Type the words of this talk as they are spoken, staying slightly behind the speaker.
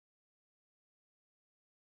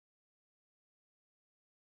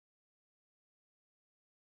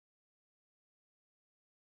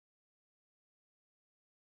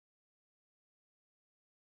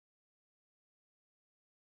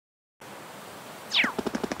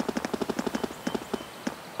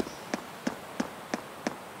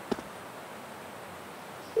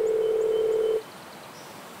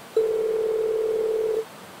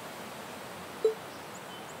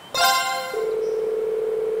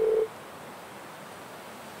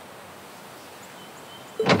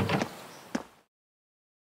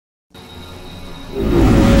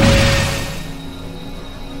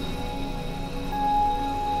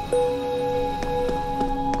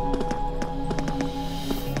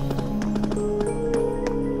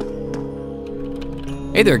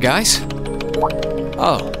Hey there, guys.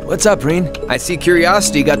 Oh, what's up, Reen? I see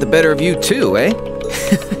curiosity got the better of you too, eh?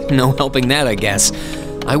 No helping that, I guess.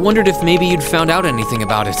 I wondered if maybe you'd found out anything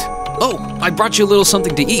about it. Oh, I brought you a little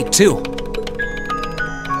something to eat, too.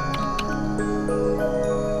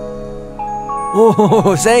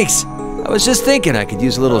 Oh, thanks. I was just thinking I could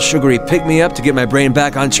use a little sugary pick-me-up to get my brain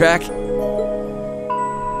back on track.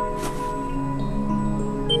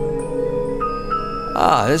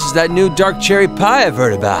 Ah, this is that new dark cherry pie I've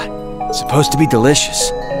heard about. It's supposed to be delicious,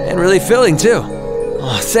 and really filling, too.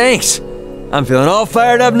 Oh, thanks. I'm feeling all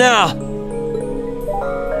fired up now.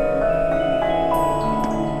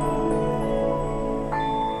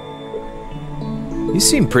 You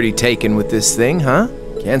seem pretty taken with this thing, huh?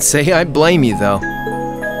 Can't say I blame you, though.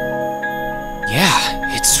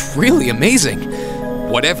 Yeah, it's really amazing.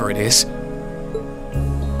 Whatever it is.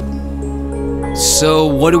 So,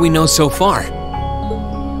 what do we know so far?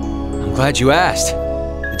 I'm glad you asked.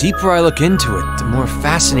 The deeper I look into it, the more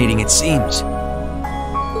fascinating it seems.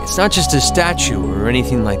 It's not just a statue or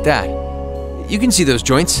anything like that. You can see those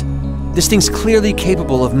joints. This thing's clearly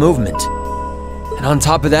capable of movement. And on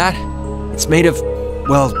top of that, it's made of,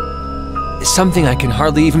 well, something I can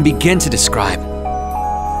hardly even begin to describe.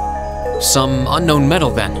 Some unknown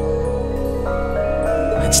metal, then.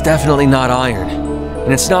 It's definitely not iron.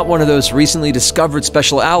 And it's not one of those recently discovered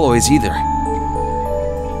special alloys either.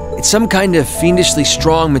 It's some kind of fiendishly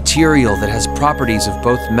strong material that has properties of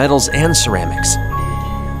both metals and ceramics.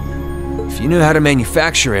 If you knew how to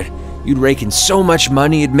manufacture it, you'd rake in so much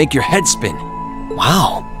money it'd make your head spin.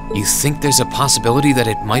 Wow, you think there's a possibility that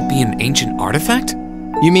it might be an ancient artifact?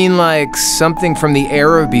 You mean like something from the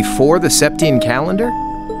era before the Septian calendar?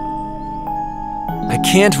 I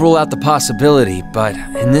can't rule out the possibility, but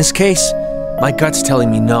in this case, my gut's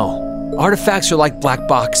telling me no. Artifacts are like black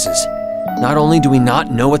boxes. Not only do we not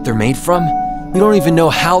know what they're made from, we don't even know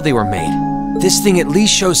how they were made. This thing at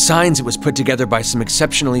least shows signs it was put together by some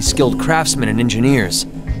exceptionally skilled craftsmen and engineers.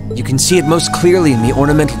 You can see it most clearly in the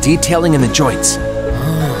ornamental detailing in the joints.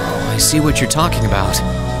 Oh, I see what you're talking about.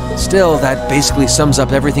 Still, that basically sums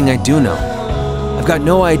up everything I do know. I've got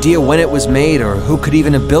no idea when it was made or who could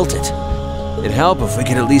even have built it. It'd help if we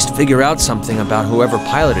could at least figure out something about whoever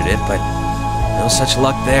piloted it, but no such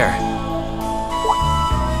luck there.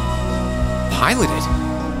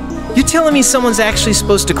 Piloted? You telling me someone's actually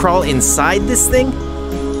supposed to crawl inside this thing?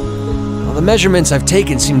 Well, the measurements I've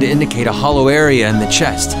taken seem to indicate a hollow area in the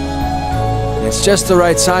chest. And it's just the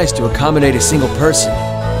right size to accommodate a single person.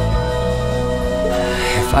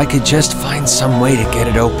 If I could just find some way to get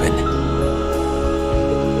it open.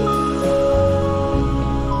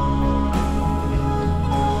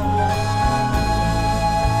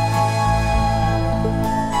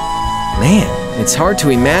 Man, it's hard to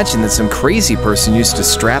imagine that some crazy person used to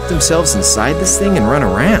strap themselves inside this thing and run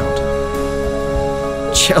around.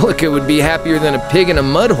 Jellica would be happier than a pig in a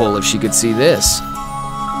mud hole if she could see this.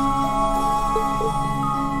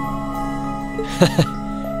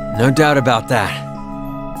 No doubt about that.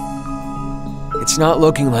 It's not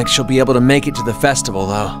looking like she'll be able to make it to the festival,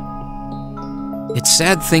 though. It's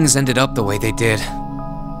sad things ended up the way they did.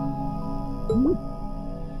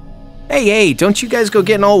 Hey, don't you guys go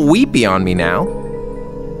getting all weepy on me now.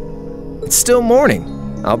 It's still morning.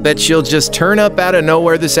 I'll bet she'll just turn up out of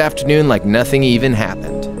nowhere this afternoon like nothing even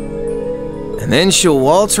happened. And then she'll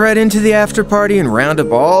waltz right into the after party and round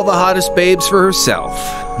up all the hottest babes for herself.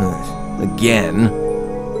 Again.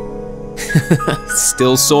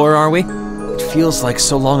 Still sore, are we? It feels like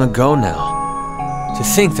so long ago now. To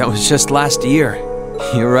think that was just last year.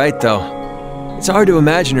 You're right, though. It's hard to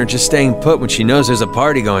imagine her just staying put when she knows there's a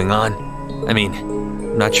party going on. I mean,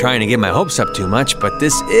 I'm not trying to get my hopes up too much, but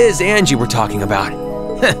this is Angie we're talking about.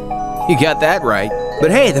 You got that right. But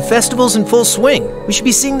hey, the festival's in full swing. We should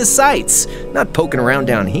be seeing the sights, not poking around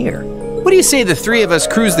down here. What do you say the three of us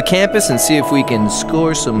cruise the campus and see if we can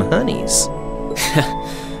score some honeys?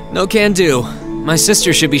 No can do. My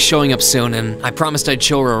sister should be showing up soon, and I promised I'd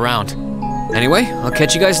show her around. Anyway, I'll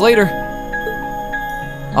catch you guys later.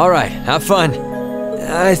 All right, have fun.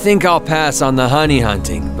 I think I'll pass on the honey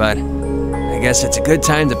hunting, but I guess it's a good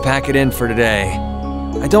time to pack it in for today.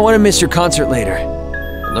 I don't want to miss your concert later.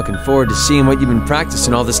 I'm looking forward to seeing what you've been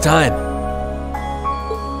practicing all this time.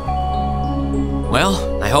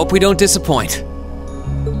 Well, I hope we don't disappoint.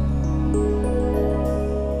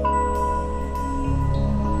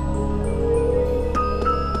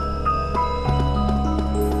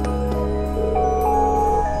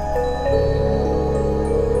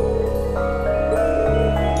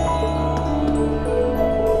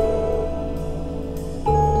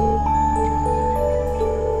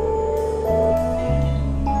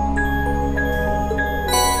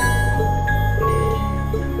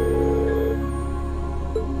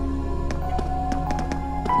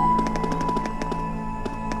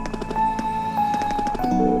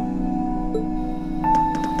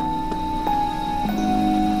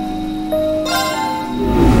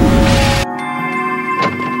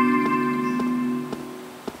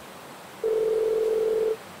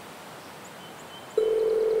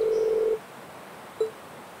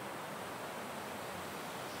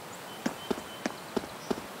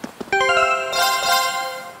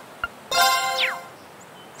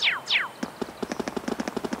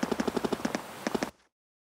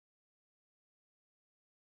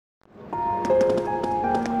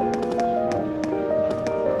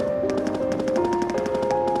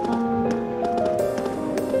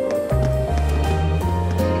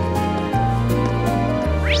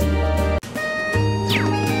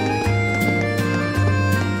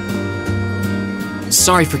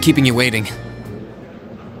 Sorry for keeping you waiting.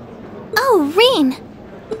 Oh, Reen!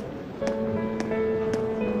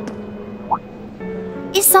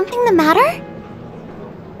 Is something the matter?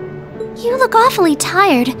 You look awfully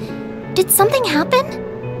tired. Did something happen?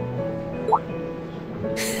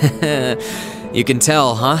 You can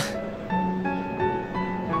tell, huh?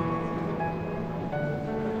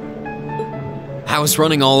 I was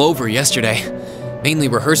running all over yesterday. Mainly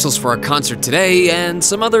rehearsals for our concert today and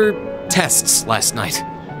some other tests last night.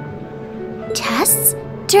 Tests?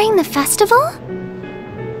 During the festival?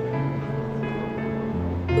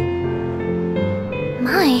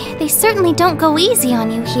 My, they certainly don't go easy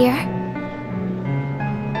on you here.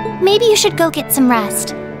 Maybe you should go get some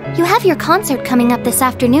rest. You have your concert coming up this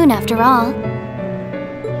afternoon after all.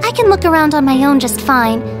 I can look around on my own just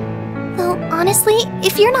fine. Though, honestly,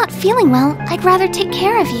 if you're not feeling well, I'd rather take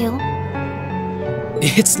care of you.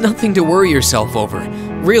 It's nothing to worry yourself over,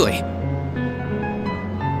 really.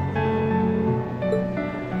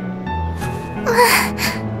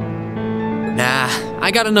 Nah,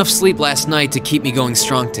 I got enough sleep last night to keep me going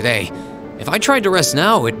strong today. If I tried to rest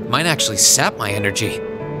now, it might actually sap my energy.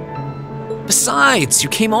 Besides, you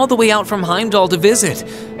came all the way out from Heimdall to visit.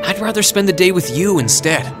 I'd rather spend the day with you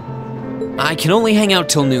instead. I can only hang out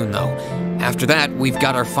till noon, though. After that, we've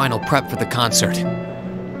got our final prep for the concert.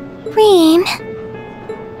 Reen...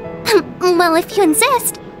 well, if you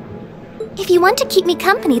insist. If you want to keep me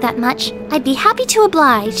company that much, I'd be happy to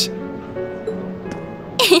oblige.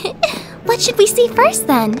 What should we see first,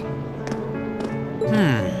 then?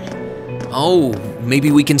 Oh,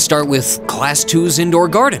 maybe we can start with Class 2's indoor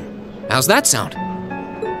garden. How's that sound?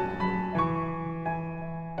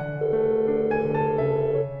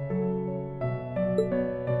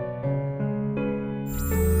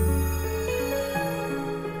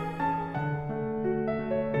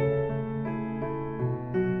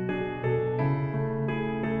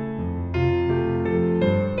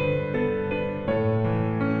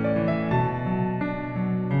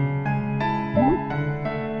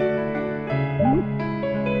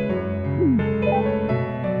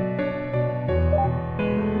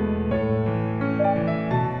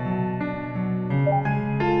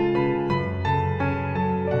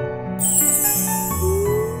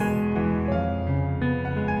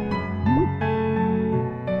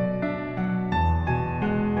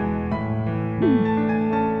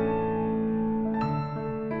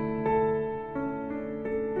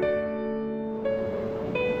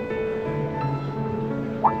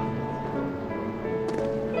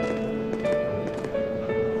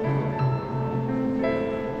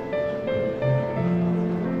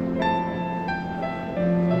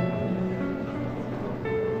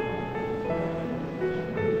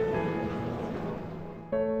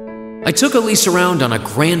 I took Elise around on a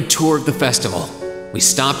grand tour of the festival. We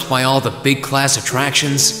stopped by all the big class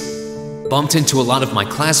attractions, bumped into a lot of my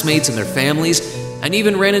classmates and their families, and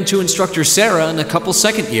even ran into instructor Sarah and a couple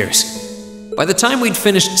second years. By the time we'd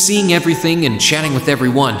finished seeing everything and chatting with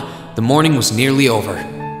everyone, the morning was nearly over.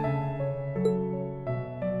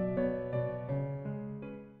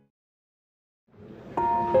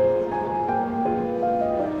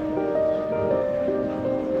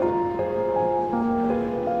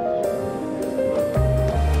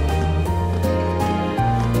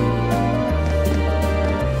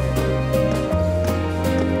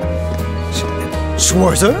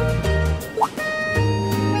 Schwarzer?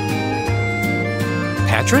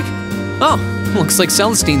 Patrick? Oh, looks like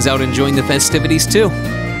Celestine's out enjoying the festivities too.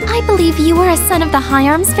 I believe you are a son of the High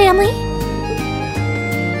Arms family?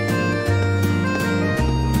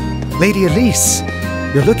 Lady Elise,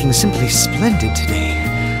 you're looking simply splendid today.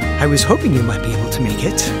 I was hoping you might be able to make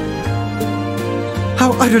it.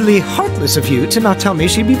 How utterly heartless of you to not tell me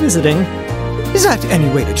she'd be visiting. Is that any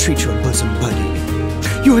way to treat your bosom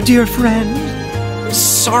buddy? Your dear friend?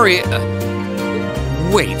 Sorry,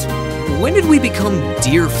 wait, when did we become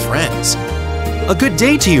dear friends? A good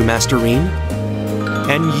day to you, Master Reen.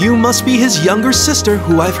 And you must be his younger sister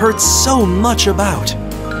who I've heard so much about.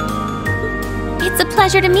 It's a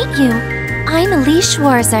pleasure to meet you. I'm Elise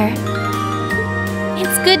Schwarzer.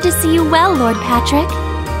 It's good to see you well, Lord Patrick.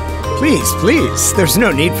 Please, please, there's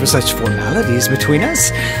no need for such formalities between us.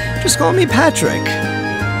 Just call me Patrick.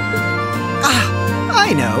 Ah,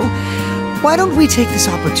 I know. Why don't we take this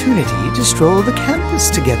opportunity to stroll the campus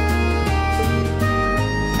together?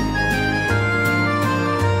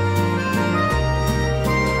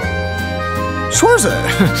 Schwarzer,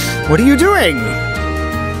 what are you doing?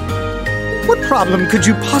 What problem could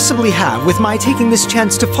you possibly have with my taking this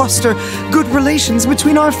chance to foster good relations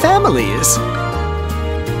between our families?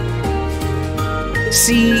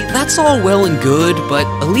 See, that's all well and good, but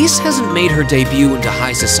Elise hasn't made her debut into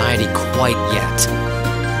high society quite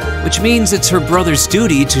yet. Which means it's her brother's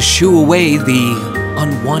duty to shoo away the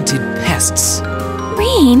unwanted pests.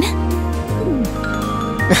 Rean?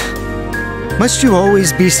 Must you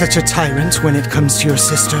always be such a tyrant when it comes to your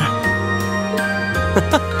sister?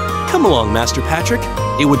 Come along, Master Patrick.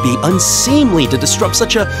 It would be unseemly to disrupt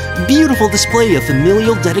such a beautiful display of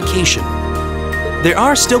familial dedication. There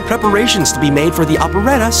are still preparations to be made for the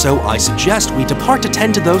operetta, so I suggest we depart to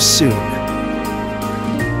tend to those soon.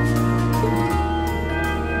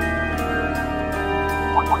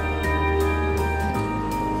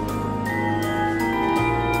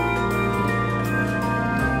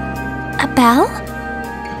 A bell?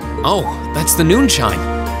 Oh, that's the noon chime.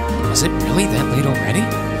 Was it really that late already?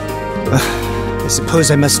 I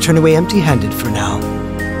suppose I must turn away empty-handed for now.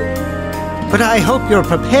 But I hope you're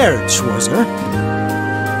prepared, Schwarzer.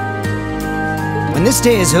 When this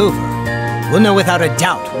day is over, we'll know without a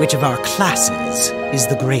doubt which of our classes is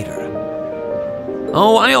the greater.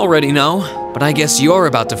 Oh, I already know, but I guess you're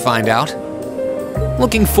about to find out.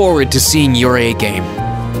 Looking forward to seeing your A-game.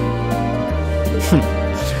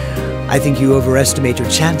 I think you overestimate your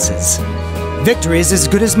chances. Victory is as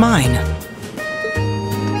good as mine.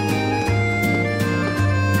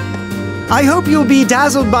 I hope you'll be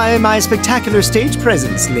dazzled by my spectacular stage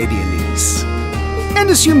presence, Lady Elise. And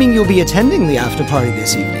assuming you'll be attending the after-party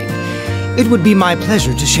this evening, it would be my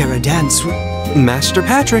pleasure to share a dance with... Master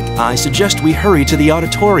Patrick, I suggest we hurry to the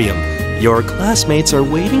auditorium. Your classmates are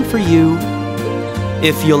waiting for you.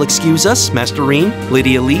 If you'll excuse us, Master Rean,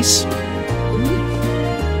 Lady Elise.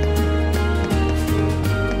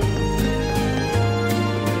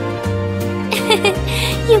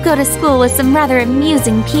 You go to school with some rather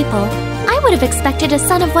amusing people. I would have expected a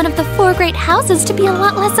son of one of the 4 great houses to be a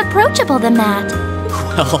lot less approachable than that.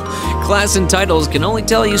 Well, class and titles can only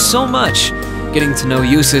tell you so much. Getting to know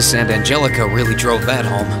Eustace and Angelica really drove that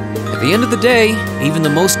home. At the end of the day, even the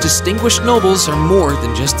most distinguished nobles are more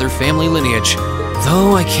than just their family lineage.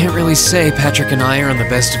 Though I can't really say Patrick and I are on the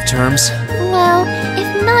best of terms. Well,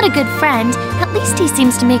 if not a good friend, at least he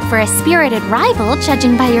seems to make for a spirited rival,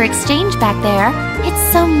 judging by your exchange back there.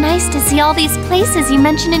 It's so nice to see all these places you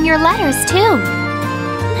mentioned in your letters, too.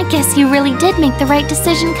 I guess you really did make the right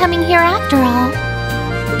decision coming here after all.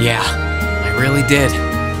 Yeah, I really did.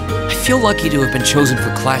 I feel lucky to have been chosen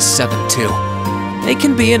for Class 7, too. They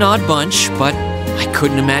can be an odd bunch, but I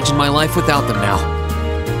couldn't imagine my life without them now.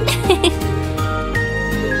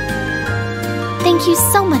 Thank you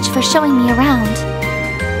so much for showing me around.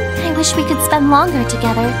 I wish we could spend longer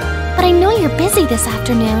together, but I know you're busy this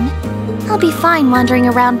afternoon. I'll be fine wandering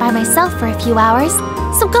around by myself for a few hours,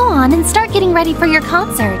 so go on and start getting ready for your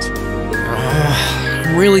concert.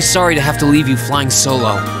 I'm really sorry to have to leave you flying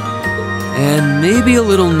solo. And maybe a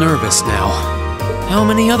little nervous now. How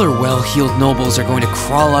many other well-heeled nobles are going to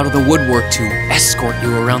crawl out of the woodwork to escort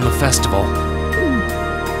you around the festival?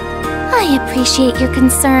 I appreciate your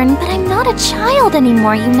concern, but I'm not a child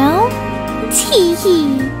anymore, you know?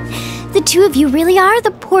 Tee-hee. The two of you really are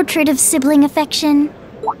the portrait of sibling affection.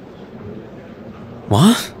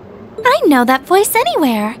 What? I know that voice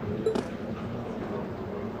anywhere.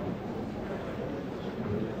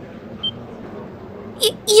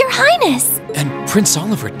 Your Highness! And Prince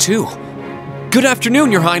Olivert, too. Good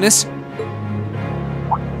afternoon, Your Highness.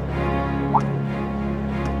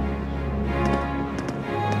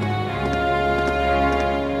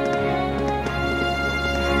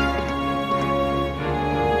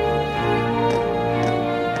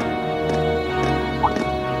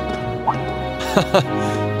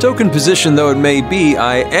 Token position though it may be,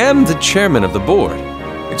 I am the chairman of the board.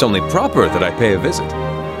 It's only proper that I pay a visit.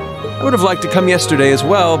 I would have liked to come yesterday as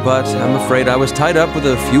well, but I'm afraid I was tied up with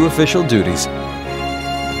a few official duties.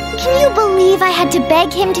 Can you believe I had to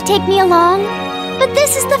beg him to take me along? But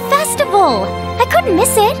this is the festival! I couldn't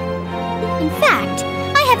miss it! In fact,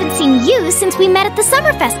 I haven't seen you since we met at the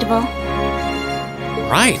summer festival.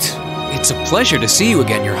 Right. It's a pleasure to see you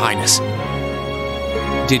again, Your Highness.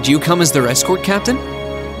 Did you come as their escort captain?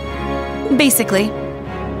 Basically.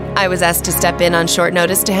 I was asked to step in on short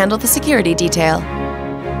notice to handle the security detail.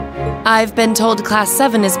 I've been told Class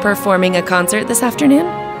 7 is performing a concert this afternoon.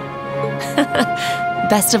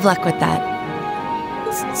 Best of luck with that.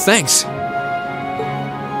 Thanks.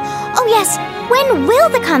 Oh yes, when will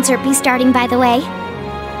the concert be starting, by the way?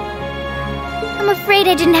 I'm afraid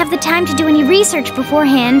I didn't have the time to do any research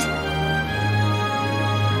beforehand.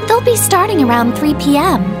 They'll be starting around 3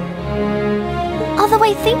 p.m. Although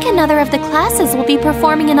I think another of the classes will be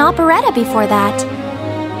performing an operetta before that.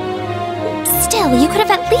 Still, you could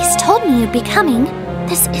have at least told me you'd be coming.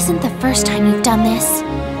 This isn't the first time you've done this.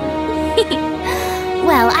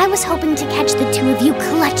 Well, I was hoping to catch the two of you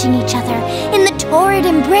clutching each other in the torrid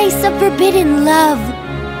embrace of forbidden love.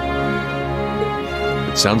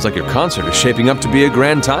 It sounds like your concert is shaping up to be a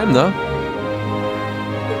grand time, though.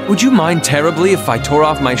 Would you mind terribly if I tore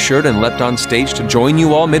off my shirt and leapt on stage to join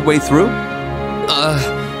you all midway through?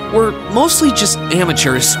 We're mostly just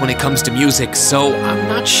amateurs when it comes to music, so I'm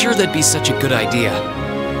not sure that'd be such a good idea.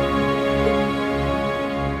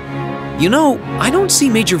 You know, I don't see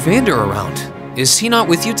Major Vander around. Is he not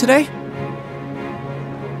with you today?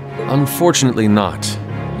 Unfortunately not.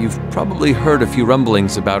 You've probably heard a few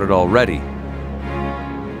rumblings about it already.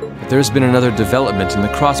 But there's been another development in the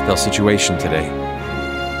Crossbell situation today.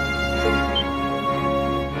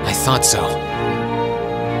 I thought so.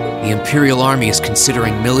 The Imperial Army is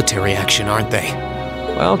considering military action, aren't they?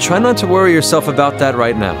 Well, try not to worry yourself about that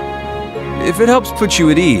right now. If it helps put you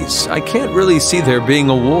at ease, I can't really see there being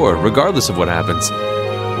a war, regardless of what happens.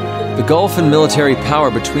 The gulf in military power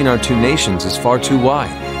between our two nations is far too wide.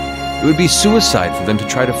 It would be suicide for them to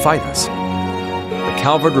try to fight us. The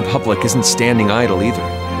Calvard Republic isn't standing idle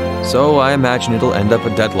either, so I imagine it'll end up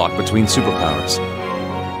a deadlock between superpowers.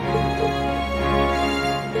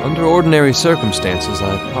 Under ordinary circumstances,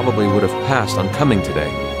 I probably would have passed on coming today.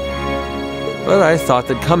 But I thought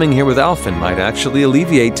that coming here with Alphen might actually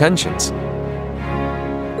alleviate tensions.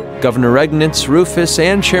 Governor Regnitz, Rufus,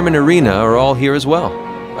 and Chairman Arena are all here as well.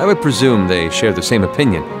 I would presume they share the same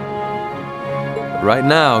opinion. But right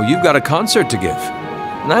now, you've got a concert to give,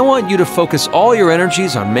 and I want you to focus all your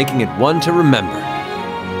energies on making it one to remember.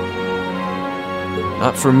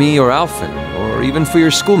 Not for me or Alphen, or even for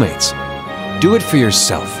your schoolmates. Do it for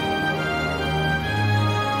yourself.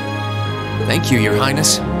 Thank you, Your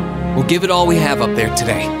Highness. We'll give it all we have up there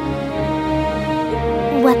today.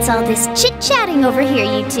 What's all this chit-chatting over here,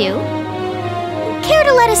 you two? Care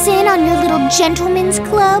to let us in on your little gentleman's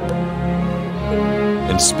club?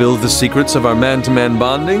 And spill the secrets of our man-to-man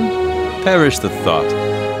bonding? Perish the thought.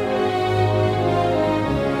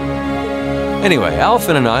 Anyway,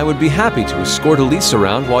 Alphen and I would be happy to escort Elise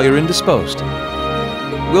around while you're indisposed.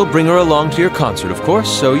 We'll bring her along to your concert, of course,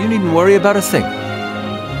 so you needn't worry about a thing.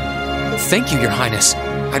 Thank you, Your Highness.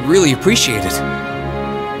 I'd really appreciate it.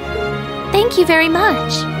 Thank you very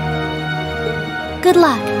much. Good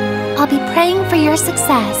luck. I'll be praying for your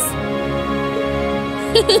success.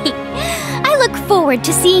 I look forward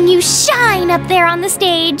to seeing you shine up there on the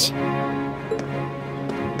stage.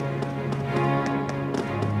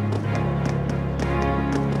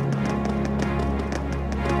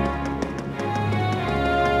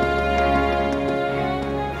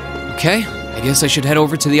 Okay, I guess I should head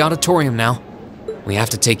over to the auditorium now. We have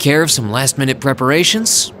to take care of some last-minute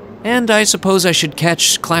preparations, and I suppose I should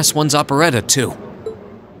catch Class 1's operetta too.